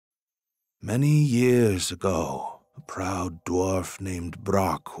Many years ago, a proud dwarf named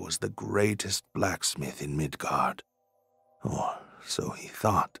Brokk was the greatest blacksmith in Midgard. Or so he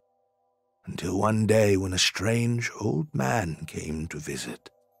thought. Until one day when a strange old man came to visit.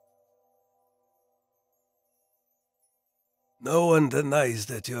 No one denies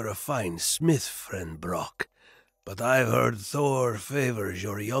that you're a fine smith, friend Brokk, but I've heard Thor favors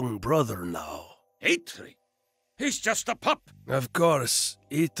your young brother now. Eitri? He's just a pup! Of course,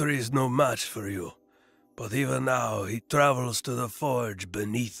 Eitri's no match for you, but even now he travels to the forge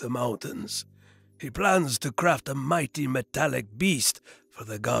beneath the mountains. He plans to craft a mighty metallic beast for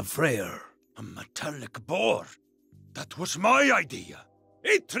the god Freyr. A metallic boar? That was my idea.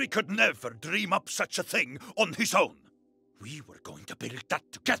 Eitri could never dream up such a thing on his own. We were going to build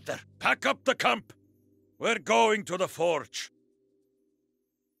that together. Pack up the camp. We're going to the forge.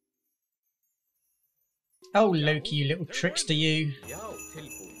 Oh, Loki, you little trickster, you.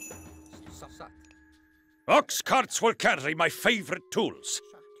 Ox carts will carry my favorite tools.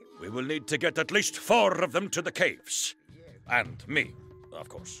 We will need to get at least 4 of them to the caves. And me, of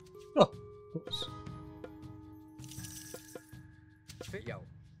course. Oh, of course.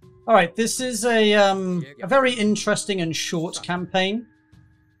 Alright, this is a very interesting and short campaign.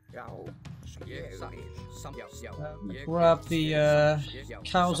 Grab the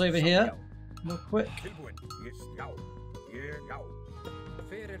cows over here real quick.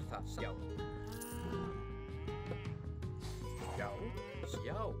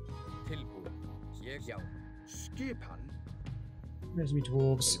 Where's me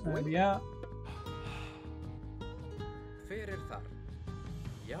dwarves? There we are.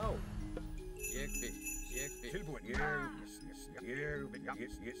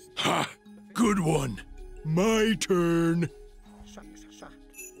 Ha! Good one. My turn.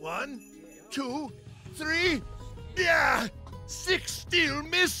 1, 2, 3. Yeah! 6 still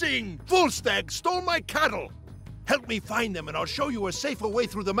missing! Fullstag stole my cattle! Help me find them and I'll show you a safer way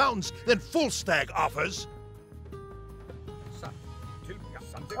through the mountains than Fullstag offers.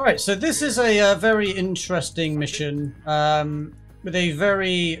 Alright, so this is a very interesting mission with a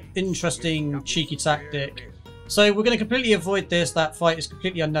very interesting cheeky tactic. So we're going to completely avoid this. That fight is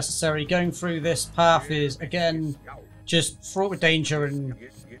completely unnecessary. Going through this path is, again, just fraught with danger and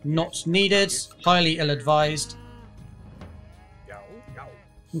not needed. Highly ill-advised.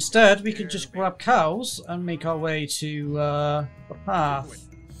 Instead, we could just grab cows and make our way to the path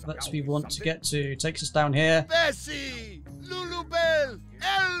that we want to get to. Takes us down here. Bessie! Lulubelle!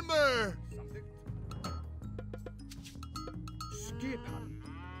 Elmer!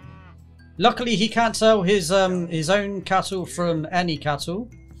 Luckily, he can't tell his own cattle from any cattle,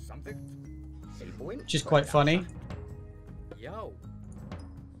 which is quite funny.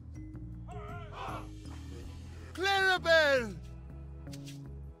 Clarabelle!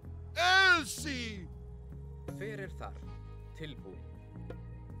 Elsie!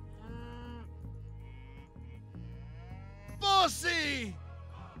 Bossy!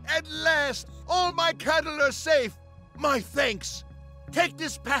 At last, all my cattle are safe. My thanks. Take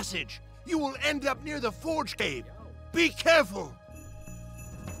this passage. You will end up near the forge cave. Be careful.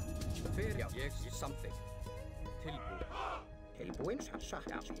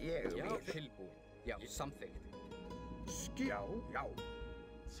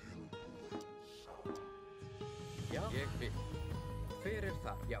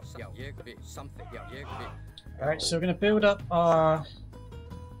 Alright, so we're going to build up our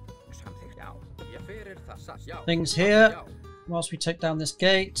things here whilst we take down this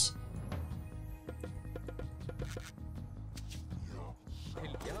gate.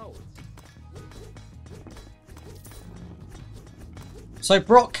 So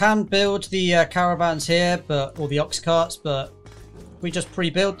Brokk can build the caravans here, or the ox carts, but we just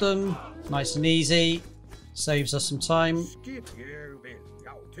pre-build them, nice and easy, saves us some time. I'm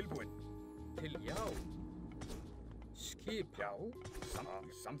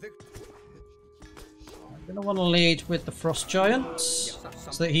going to want to lead with the Frost Giant, so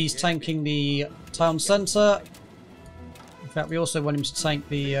that he's tanking the town centre. In fact, we also want him to tank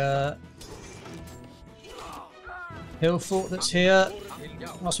the hill fort that's here.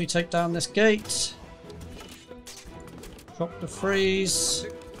 Once we take down this gate, drop the freeze,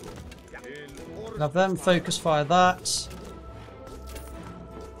 have them focus fire that.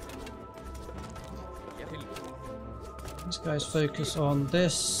 These guys focus on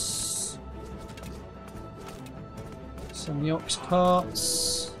this. Some the ox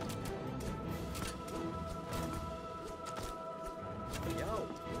carts.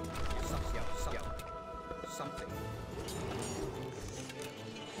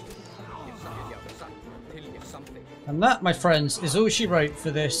 And that, my friends, is all she wrote for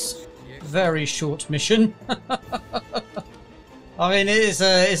this very short mission. I mean, it's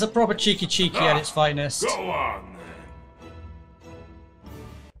a proper cheeky at its finest. Go on, then.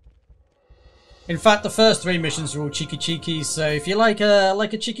 In fact, the first 3 missions are all cheeky, so if you like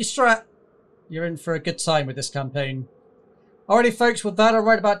a cheeky strat, you're in for a good time with this campaign. Alrighty folks, with that, I'll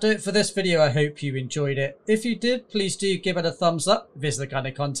right about do it for this video. I hope you enjoyed it. If you did, please do give it a thumbs up. If it's the kind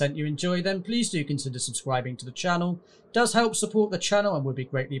of content you enjoy, then please do consider subscribing to the channel. It does help support the channel and would be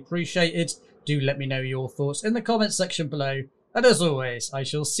greatly appreciated. Do let me know your thoughts in the comments section below. And as always, I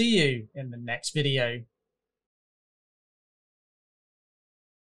shall see you in the next video.